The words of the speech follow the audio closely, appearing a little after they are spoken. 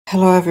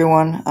Hello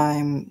everyone,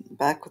 I'm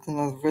back with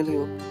another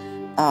video.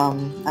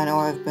 I know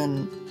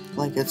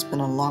it's been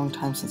a long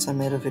time since I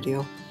made a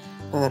video,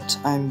 but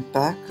I'm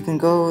back. You can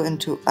go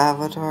into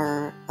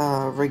Avatar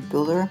Rig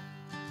Builder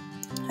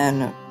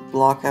and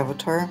block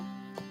Avatar,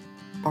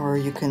 or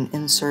you can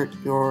insert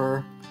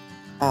your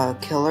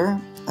killer.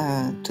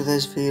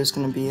 Today's video is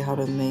going to be how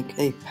to make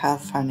a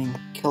pathfinding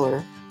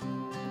killer.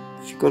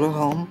 If you go to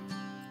home,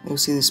 you'll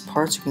see these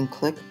parts you can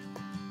click.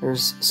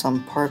 There's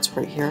some parts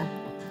right here.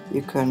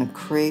 You can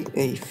create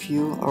a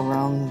few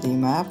around the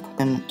map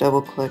and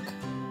double click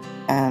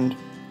and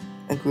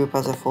a group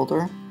as a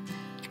folder.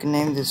 You can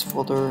name this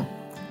folder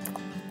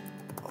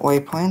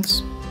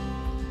waypoints,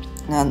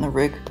 and the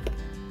rig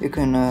you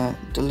can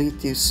delete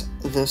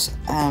this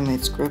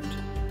animate script,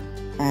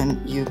 and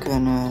you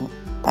can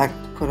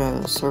put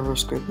a server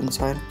script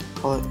inside,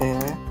 call it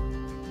AI.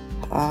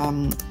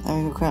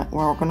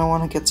 We're gonna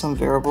want to get some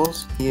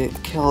variables. The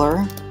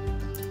killer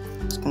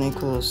is gonna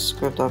equal to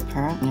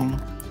script.parent name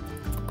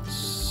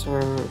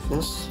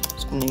service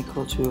is going to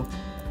equal to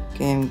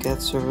game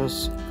get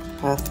service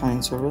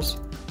pathfinding service,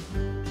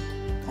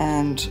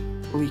 and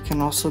we can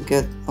also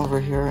get over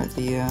here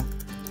the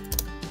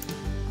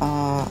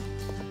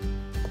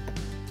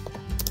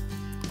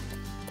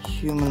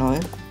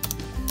humanoid.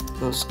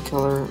 Goes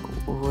killer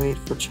wait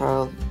for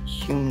child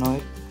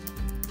humanoid.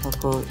 I'll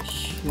go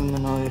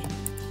humanoid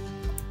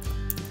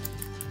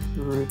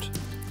root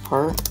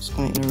part. It's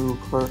going to be root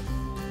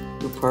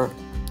part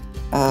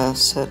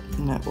set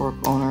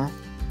network owner.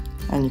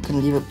 And you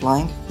can leave it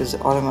blank because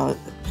it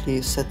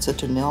automatically sets it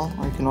to nil,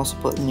 or you can also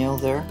put nil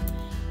there,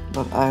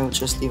 but I would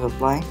just leave it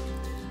blank.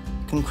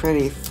 You can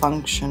create a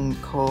function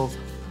called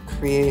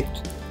create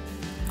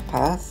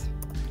path.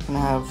 You can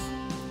have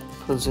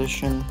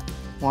position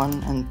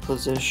 1 and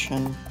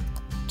position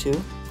 2.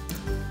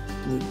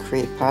 The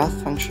create path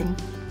function.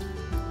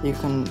 You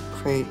can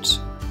create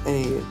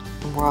a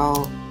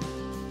while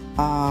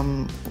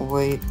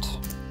wait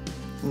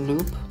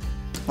loop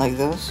like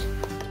this.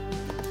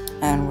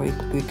 And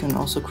we can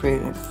also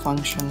create a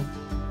function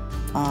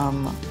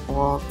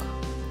walk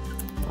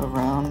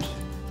around,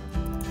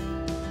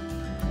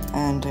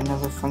 and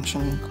another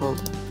function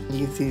called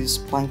leave these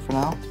blank for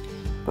now.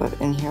 But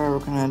in here we're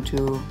gonna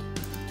do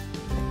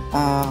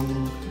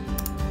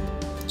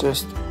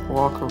just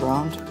walk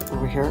around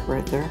over here,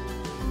 right there,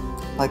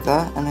 like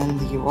that. And then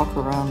the walk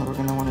around, we're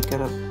gonna want to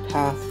get a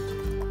path,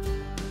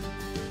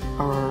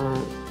 or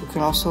we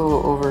can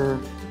also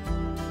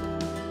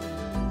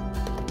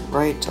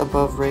right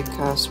above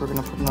raycast, we're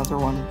gonna put another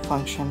one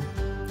function.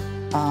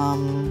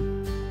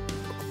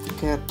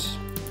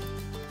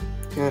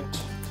 Get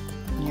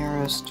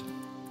nearest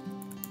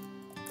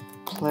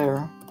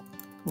player.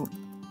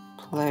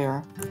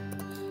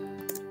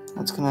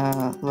 That's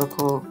gonna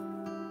local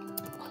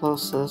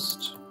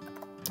closest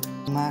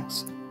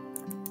max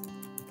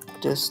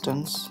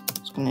distance.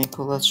 It's gonna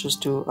equal. Let's just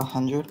do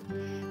 100.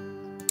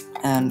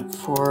 And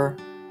for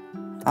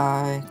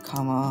I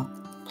comma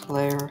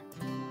player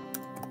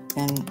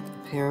in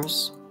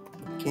pairs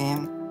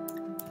game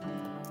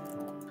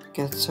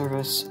get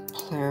service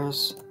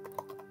players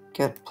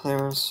get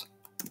players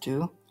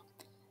do,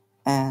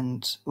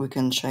 and we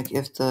can check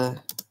if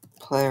the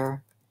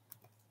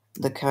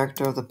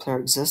character of the player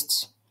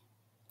exists,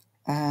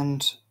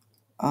 and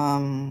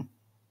we're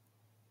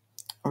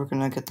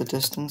gonna get the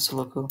distance. So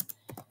local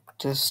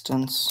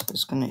distance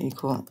is gonna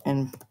equal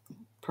in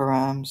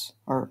params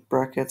or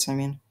brackets,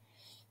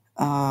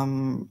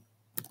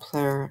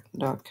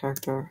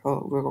 player.character.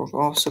 Oh,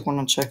 we're also going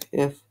to check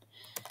if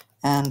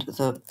and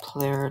the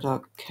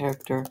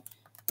player.character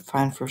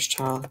find first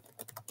child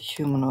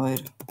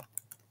humanoid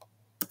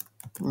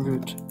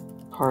root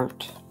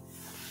part.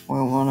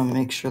 We want to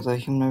make sure the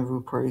humanoid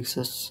root part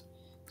exists.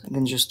 I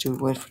can just do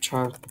wait for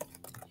child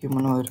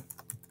humanoid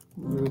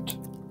root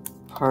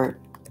part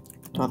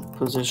dot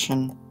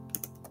position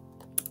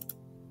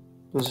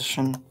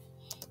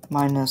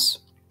minus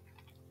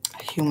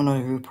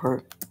humanoid root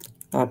part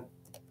dot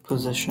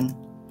position,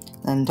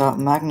 and dot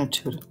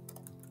magnitude.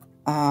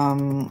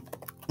 Now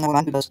what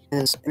magnitude does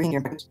is everything here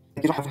in brackets.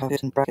 You don't have to have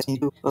it in brackets, and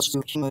you do. Let's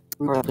do humanoid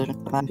root part dot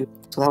position dot magnitude.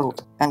 So that will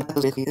work. And what that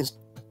basically is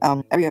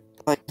every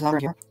number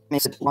here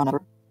makes it one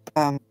number.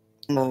 And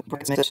the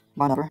brackets makes it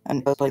one number,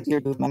 and does here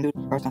do magnitude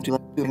or down to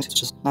two things. It's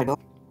just not go.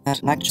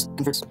 And magnitude just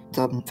converts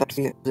the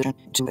factory position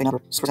to a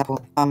number. So for example,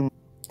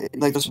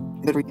 like this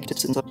good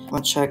distance. I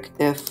want to check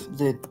if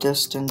the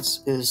distance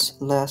is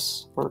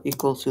less or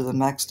equal to the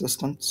max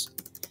distance.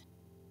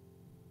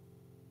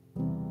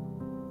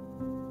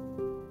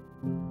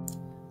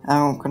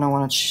 I'm gonna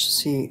want to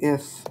see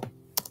if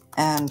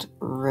and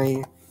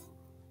ray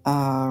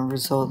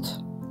result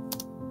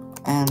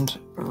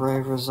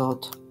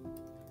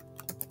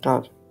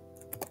dot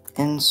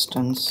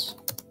instance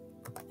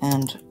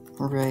and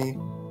ray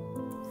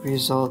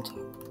result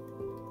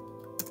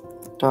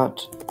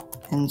dot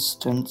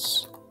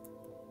instance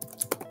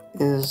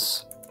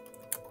is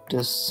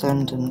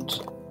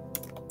descendant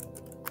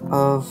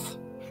of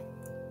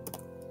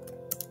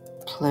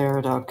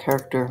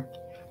player.character.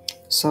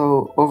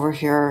 So over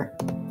here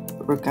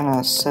we're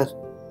gonna set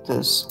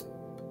this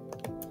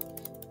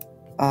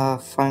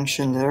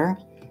function there,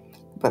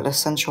 but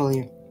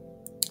essentially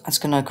it's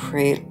gonna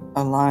create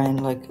a line.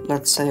 Like,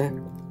 let's say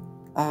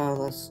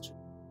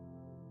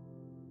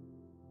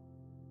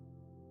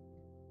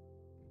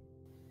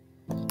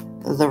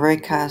the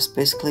raycast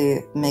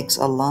basically makes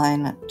a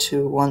line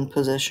to one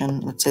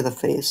position, let's say the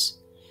face.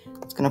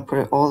 It's gonna put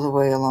it all the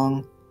way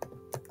along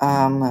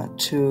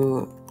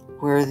to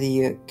where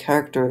the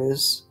character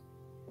is,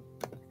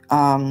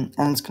 and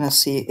it's gonna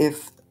see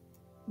if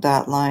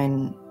that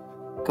line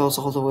goes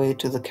all the way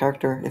to the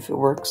character, if it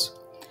works.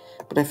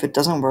 But if it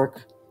doesn't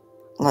work,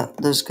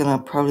 there's gonna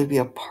probably be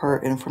a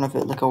part in front of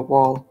it, like a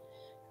wall,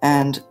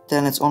 and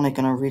then it's only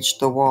gonna reach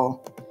the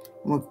wall.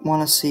 We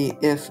want to see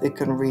if it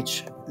can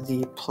reach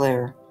the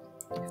player,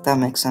 if that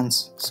makes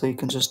sense. So you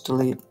can just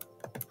delete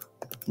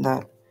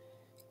that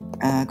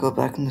and go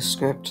back in the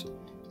script,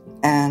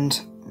 and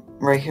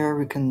right here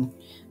we can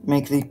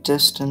make the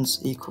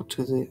distance equal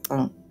to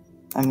the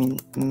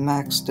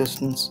max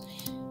distance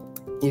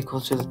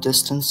equal to the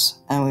distance,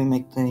 and we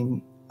make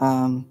the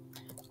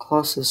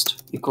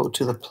closest equal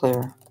to the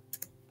player.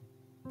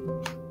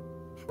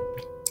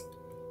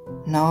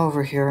 Now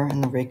over here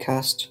in the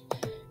raycast,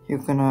 you're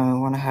gonna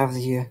want to have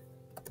the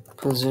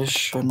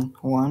position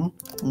 1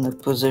 and the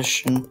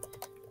position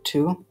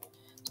 2.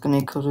 It's gonna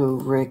equal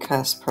to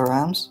raycast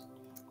params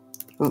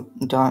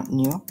dot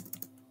new,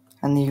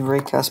 and the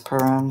raycast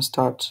params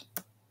dot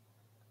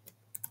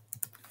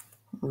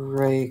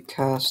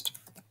raycast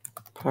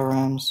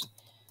params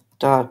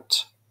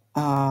dot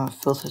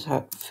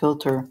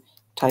filter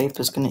type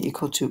is going to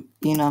equal to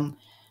enum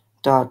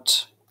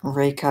dot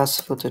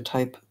raycast filter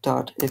type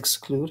dot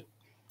exclude,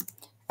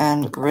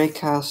 and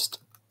raycast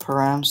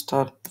params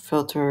dot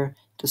filter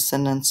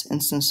descendants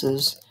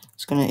instances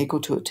is going to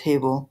equal to a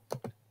table.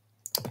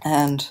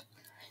 And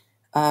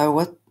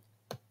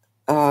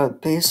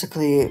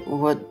basically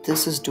what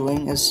this is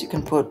doing is you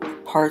can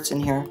put parts in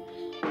here,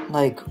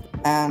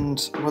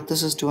 and what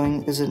this is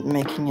doing is it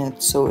making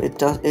it so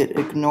it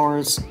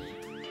ignores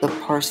the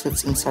parts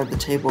that's inside the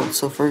table.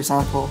 So for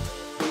example,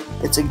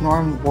 it's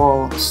ignoring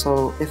wall,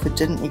 so if it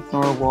didn't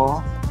ignore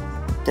wall,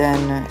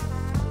 then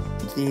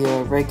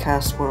the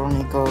raycast will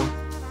only go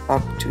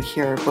up to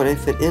here, but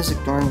if it is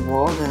ignoring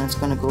wall, then it's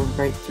going to go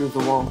right through the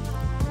wall,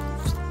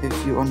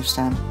 if you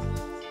understand.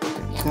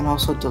 You can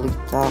also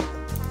delete that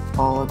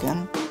all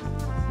again.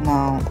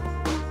 Now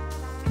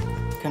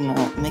you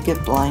can make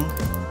it blank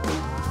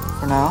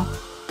for now,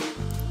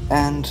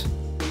 and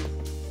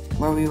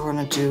what we want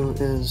to do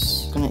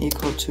is going to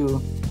equal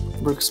to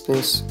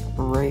workspace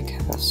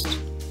raycast,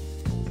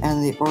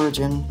 and the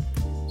origin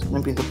is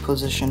going to be the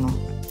position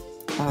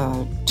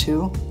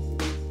 2,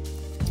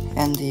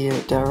 and the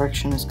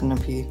direction is going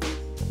to be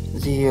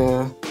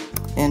the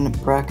in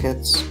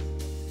brackets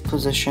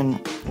position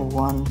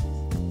 1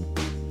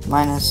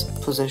 minus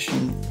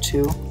position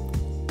 2,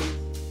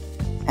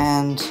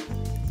 and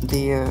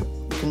you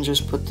can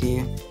just put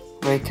the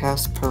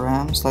raycast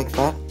params like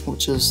that,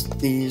 which is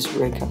these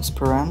raycast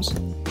params,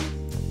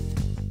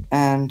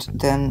 and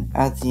then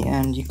at the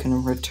end you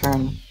can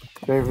return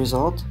the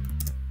result.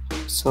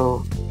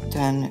 So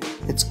then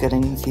it's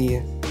getting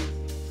the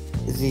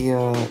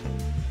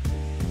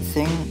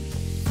thing,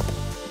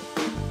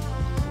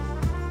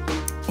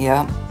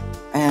 yeah,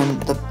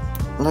 and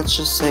let's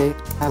just say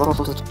I will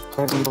close it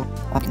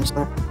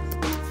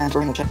and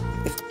during the check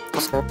if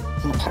there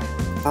in the pack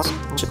pass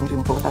which is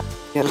going to be that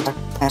yeah just back,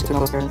 and if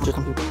there which is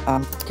going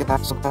to get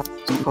back, so path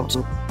is equal to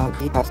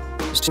the path.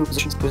 There's two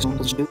positions, position 1,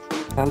 position 2.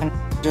 We can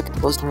check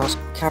those two rows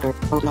character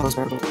both know those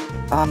variables.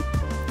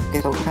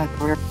 Okay, so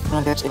we're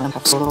gonna get a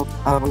half solo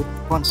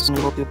once and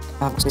able to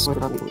space over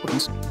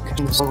weapons,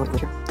 catching the solo over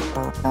here,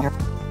 down here,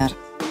 and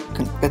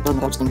can get those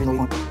without really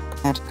want,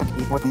 and can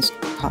be weapons in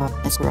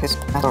brackets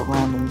at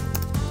random.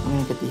 I'm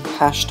gonna get the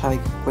hashtag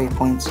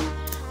waypoints,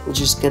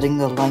 which is getting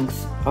the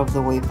length of the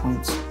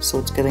waypoints. So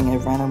it's getting a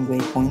random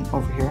waypoint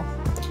over here,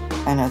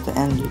 and at the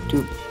end you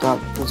do dot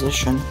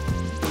position,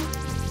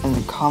 and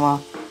then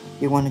comma.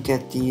 You want to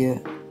get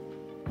the.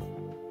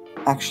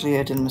 Actually,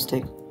 I did a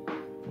mistake.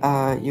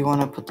 You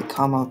want to put the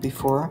comma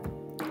before,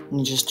 and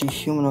you just do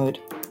humanoid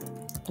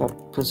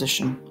dot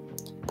position.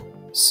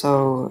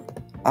 So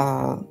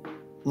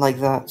like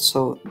that.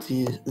 So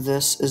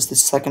this is the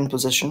second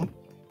position.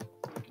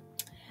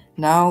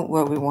 Now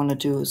what we want to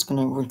do is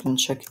we're gonna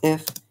check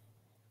if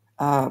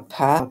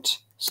path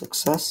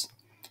success.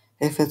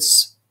 If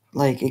it's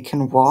like it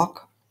can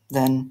walk,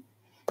 then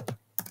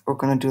we're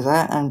gonna do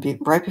that, and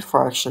right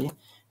before actually,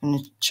 I'm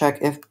gonna check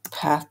if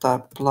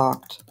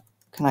path.blocked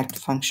connect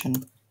function.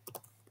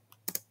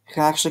 You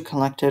can actually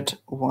connect it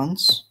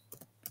once,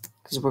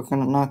 because we're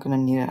not gonna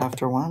need it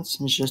after once,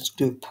 and just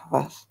do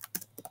path,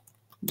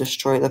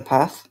 destroy the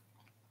path,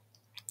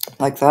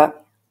 like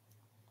that.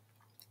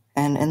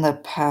 And in the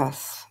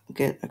path,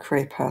 get a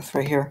create path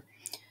right here.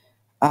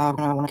 We're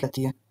gonna want to get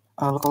the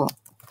local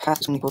path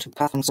is going to equal to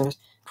pathfinding service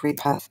create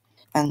path,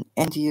 and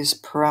in these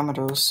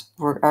parameters,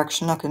 we're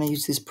actually not going to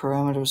use these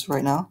parameters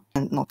right now.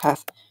 And no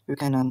path, we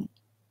can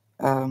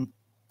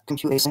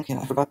compute async, yeah,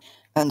 I forgot.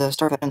 And the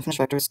start and finish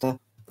vector is the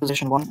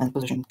position 1 and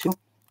position 2,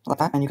 like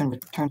that, and you can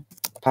return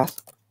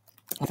path,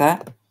 like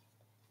that.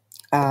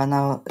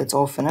 Now it's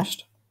all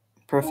finished.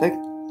 Perfect.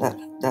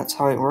 That's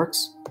how it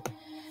works.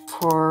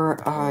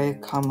 For I,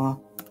 comma,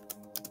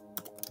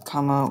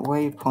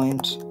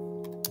 waypoint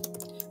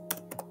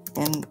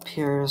in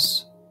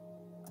peers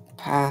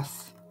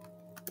path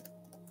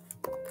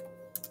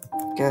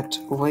get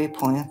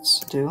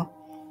waypoints do,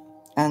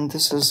 and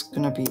this is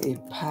gonna be a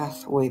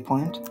path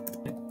waypoint.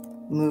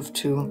 Move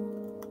to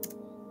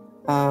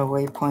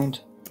waypoint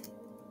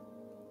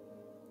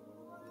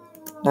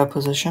that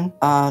position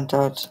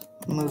dot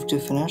move to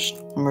finished,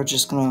 and we're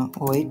just gonna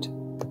wait.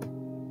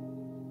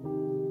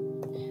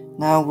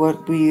 Now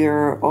what we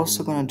are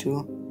also gonna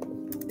do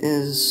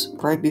is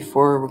right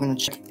before we're gonna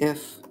check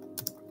if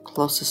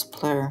closest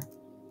player,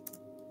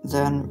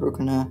 then we're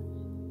gonna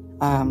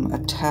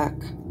attack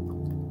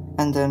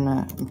and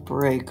then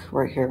break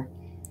right here.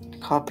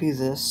 Copy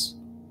this.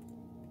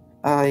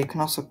 You can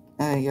also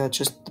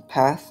just the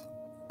path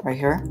right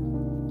here,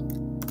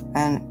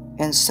 and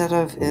instead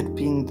of it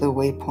being the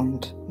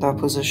waypoint, that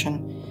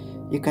position,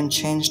 you can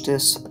change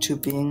this to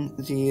being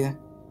the,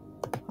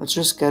 let's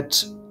just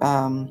get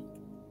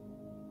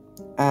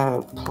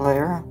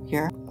player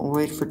here.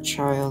 Wait for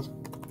child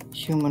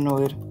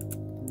humanoid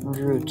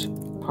root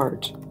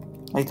part,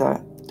 like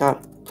that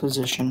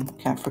position,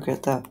 can't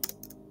forget that.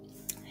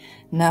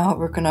 Now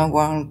we're gonna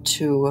want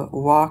to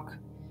walk.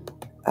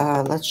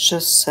 Let's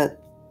just set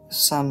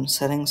some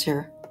settings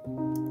here.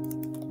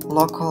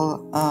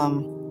 Local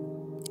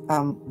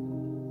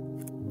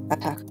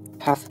attack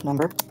path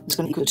number is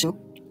gonna equal to 2.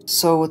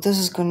 So what this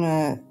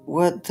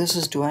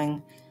is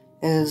doing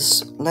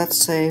is, let's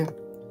say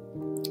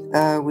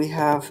we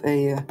have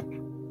a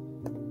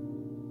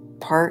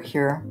part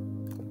here.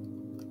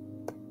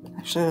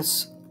 Actually,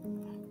 let's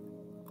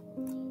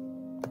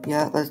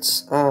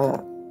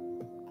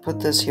put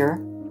this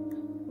here.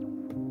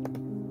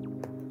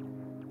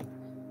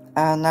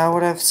 Now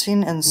what I've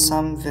seen in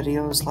some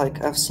videos,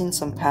 like I've seen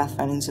some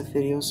pathfinding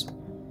videos,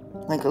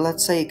 like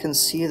let's say you can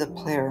see the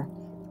player.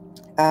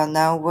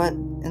 Now what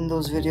in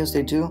those videos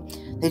they do,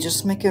 they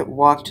just make it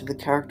walk to the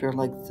character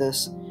like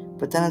this,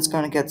 but then it's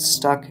going to get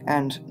stuck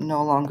and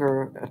no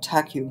longer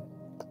attack you,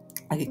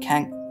 like it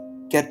can't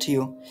get to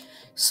you.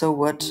 So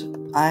what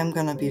I'm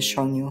going to be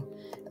showing you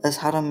is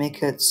how to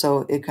make it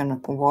so it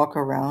can walk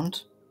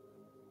around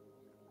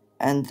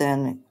and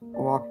then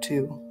walk to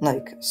you,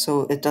 like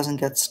so it doesn't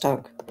get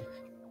stuck.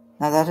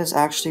 Now that is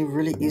actually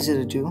really easy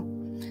to do.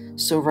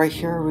 So right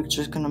here we're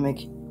just going to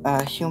make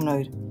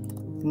humanoid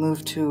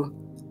move to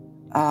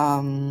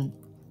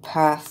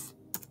path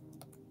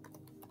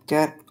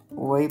get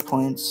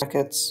waypoints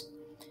brackets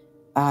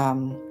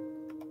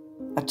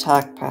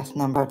attack path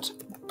number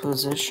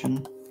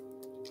position,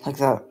 like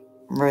that.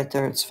 Right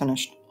there, it's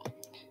finished.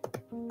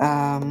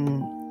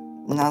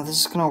 Now this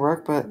is gonna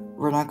work, but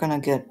we're not gonna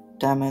get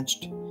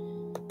damaged. I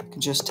can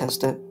just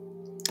test it.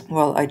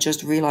 Well, I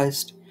just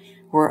realized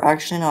we're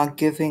actually not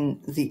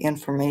giving the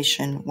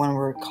information when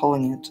we're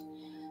calling it.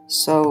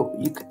 So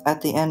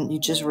at the end you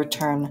just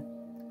return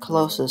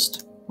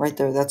closest right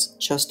there. That's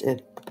just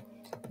it.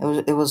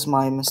 It was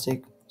my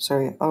mistake.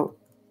 Sorry. Oh,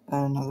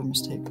 another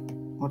mistake.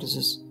 What is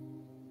this?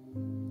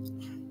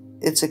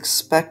 It's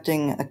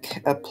expecting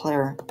a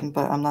player,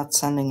 but I'm not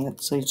sending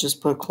it. So you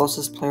just put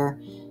closest player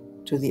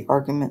to the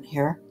argument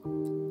here,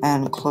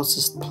 and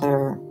closest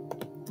player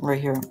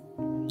right here,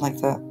 like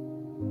that.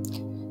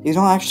 You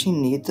don't actually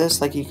need this.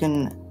 Like you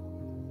can,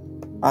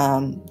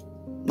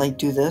 like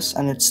do this,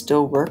 and it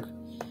still work.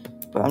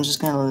 But I'm just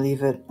gonna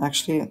leave it.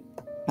 Actually,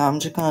 no, I'm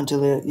just gonna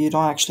delete it. You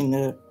don't actually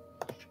need it.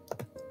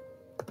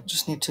 You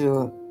just need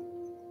to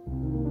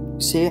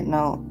see it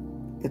now.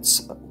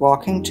 It's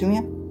walking to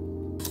me.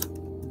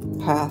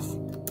 Path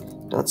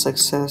dot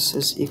success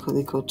is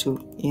equal to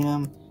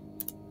enum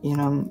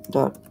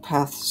dot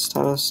path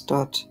status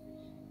dot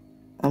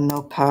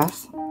no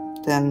path.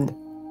 Then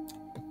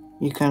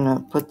you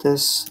can put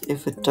this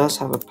if it does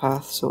have a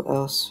path, so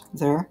else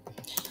there.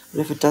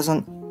 But if it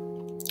doesn't,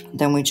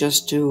 then we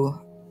just do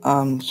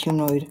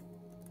humanoid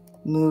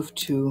move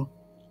to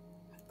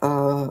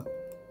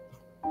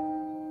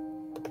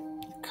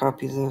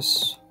copy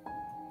this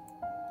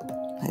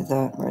like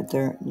that right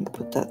there, and you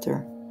put that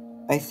there.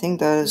 I think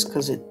that is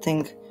because it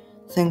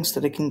thinks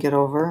that it can get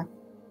over.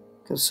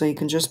 So you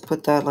can just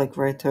put that like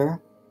right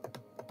there.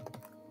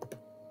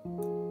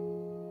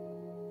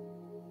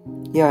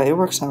 Yeah, it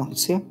works now.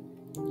 See?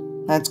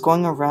 Now it's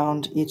going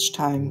around each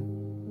time.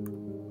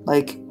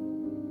 Like,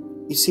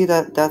 you see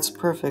that's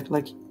perfect.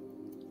 Like,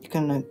 you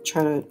can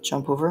try to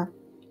jump over,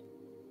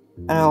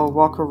 and it'll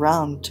walk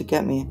around to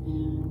get me.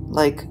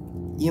 Like,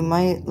 you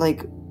might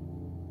like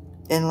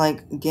in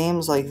like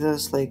games like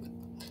this, like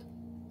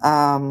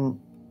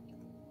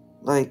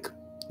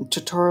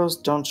tutorials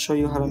don't show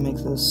you how to make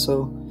this.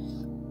 So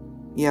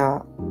yeah.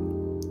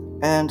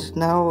 And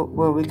now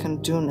what we can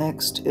do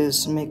next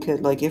is make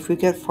it like if we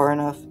get far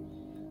enough,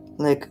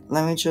 like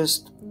let me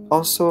just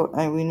also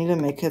we need to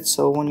make it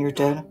so when you're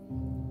dead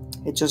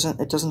it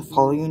doesn't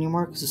follow you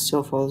anymore because it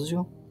still follows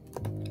you.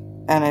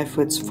 And if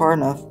it's far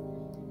enough,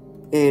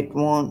 it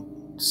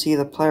won't see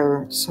the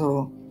player,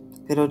 so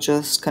it'll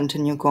just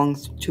continue going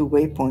to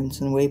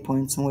waypoints and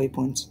waypoints and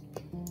waypoints.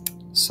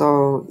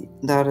 So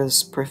that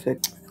is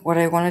perfect. What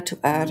I wanted to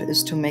add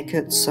is to make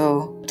it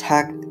so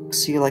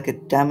attacks you like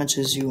it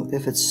damages you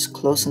if it's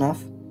close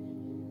enough.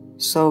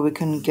 So we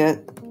can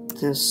get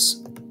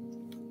this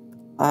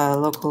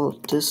local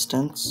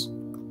distance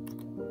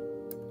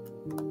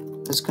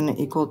is going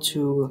to equal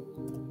to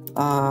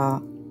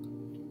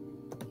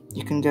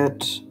you can get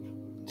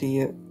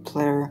the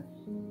player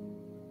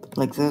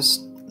like this,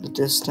 the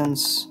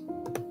distance,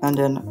 and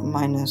then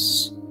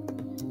minus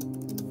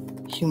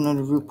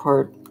humanoid root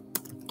part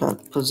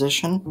dot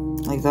position,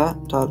 like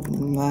that, dot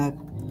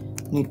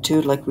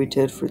magnitude, like we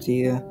did for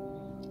the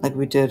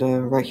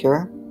right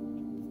here.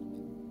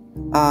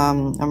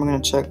 And we're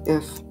gonna check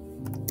if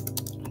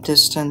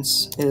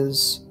distance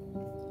is,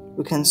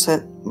 we can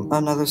set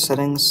another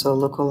setting, so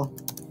local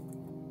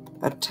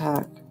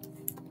attack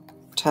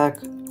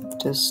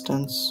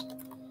distance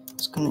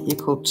is gonna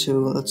equal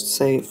to, let's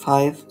say,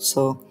 5.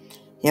 So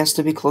he has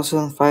to be closer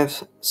than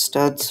 5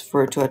 studs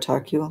for it to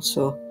attack you.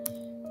 So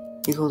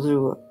equal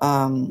to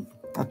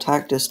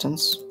attack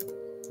distance,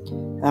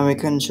 and we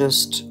can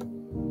just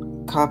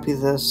copy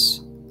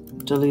this,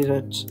 delete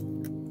it,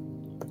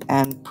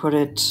 and put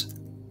it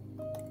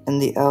in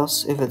the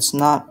else if it's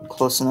not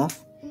close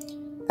enough.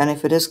 And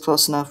if it is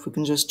close enough, we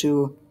can just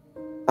do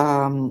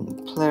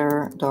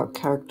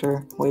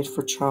player.character, wait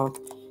for child,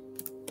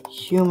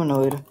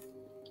 humanoid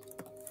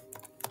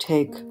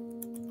take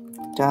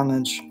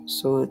damage,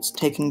 so it's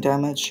taking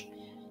damage.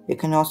 You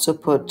can also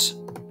put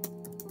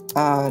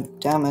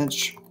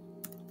damage,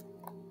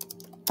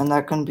 and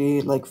that can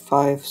be like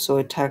 5, so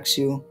it attacks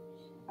you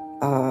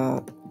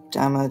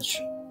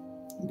damage.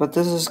 But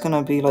this is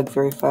gonna be like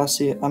very fast.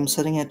 I'm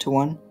setting it to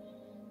 1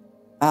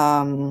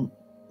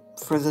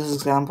 for this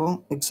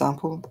example,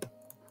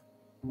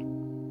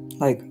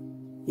 like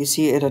you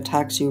see it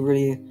attacks you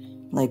really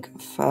like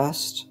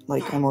fast,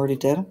 like I'm already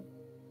dead.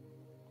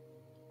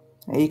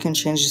 You can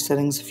change the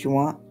settings if you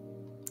want.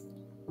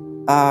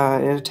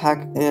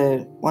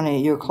 When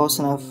you're close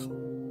enough,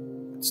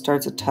 it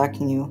starts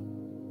attacking you,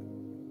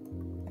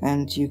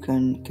 and you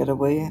can get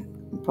away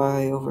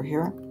by over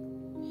here,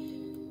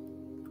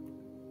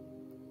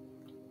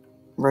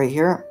 right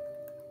here.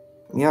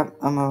 Yep,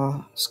 I'm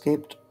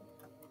escaped.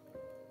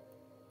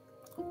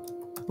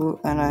 Ooh,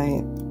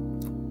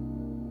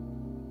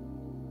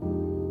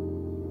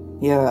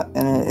 yeah,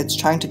 and it's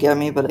trying to get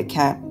me, but it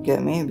can't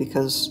get me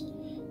because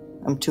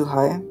I'm too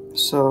high,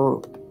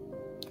 so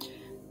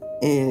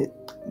it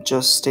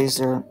just stays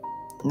there.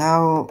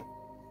 Now,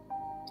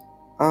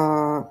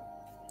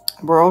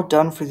 we're all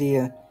done for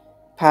the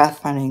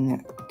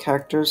pathfinding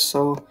characters,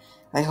 so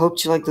I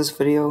hope you like this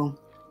video.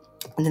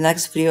 In the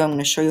next video, I'm going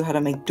to show you how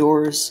to make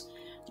doors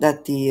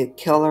that the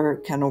killer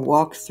can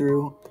walk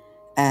through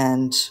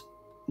and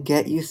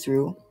get you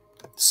through.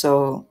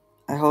 So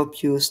I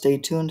hope you stay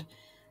tuned.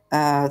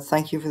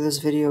 Thank you for this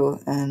video,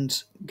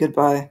 and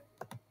goodbye.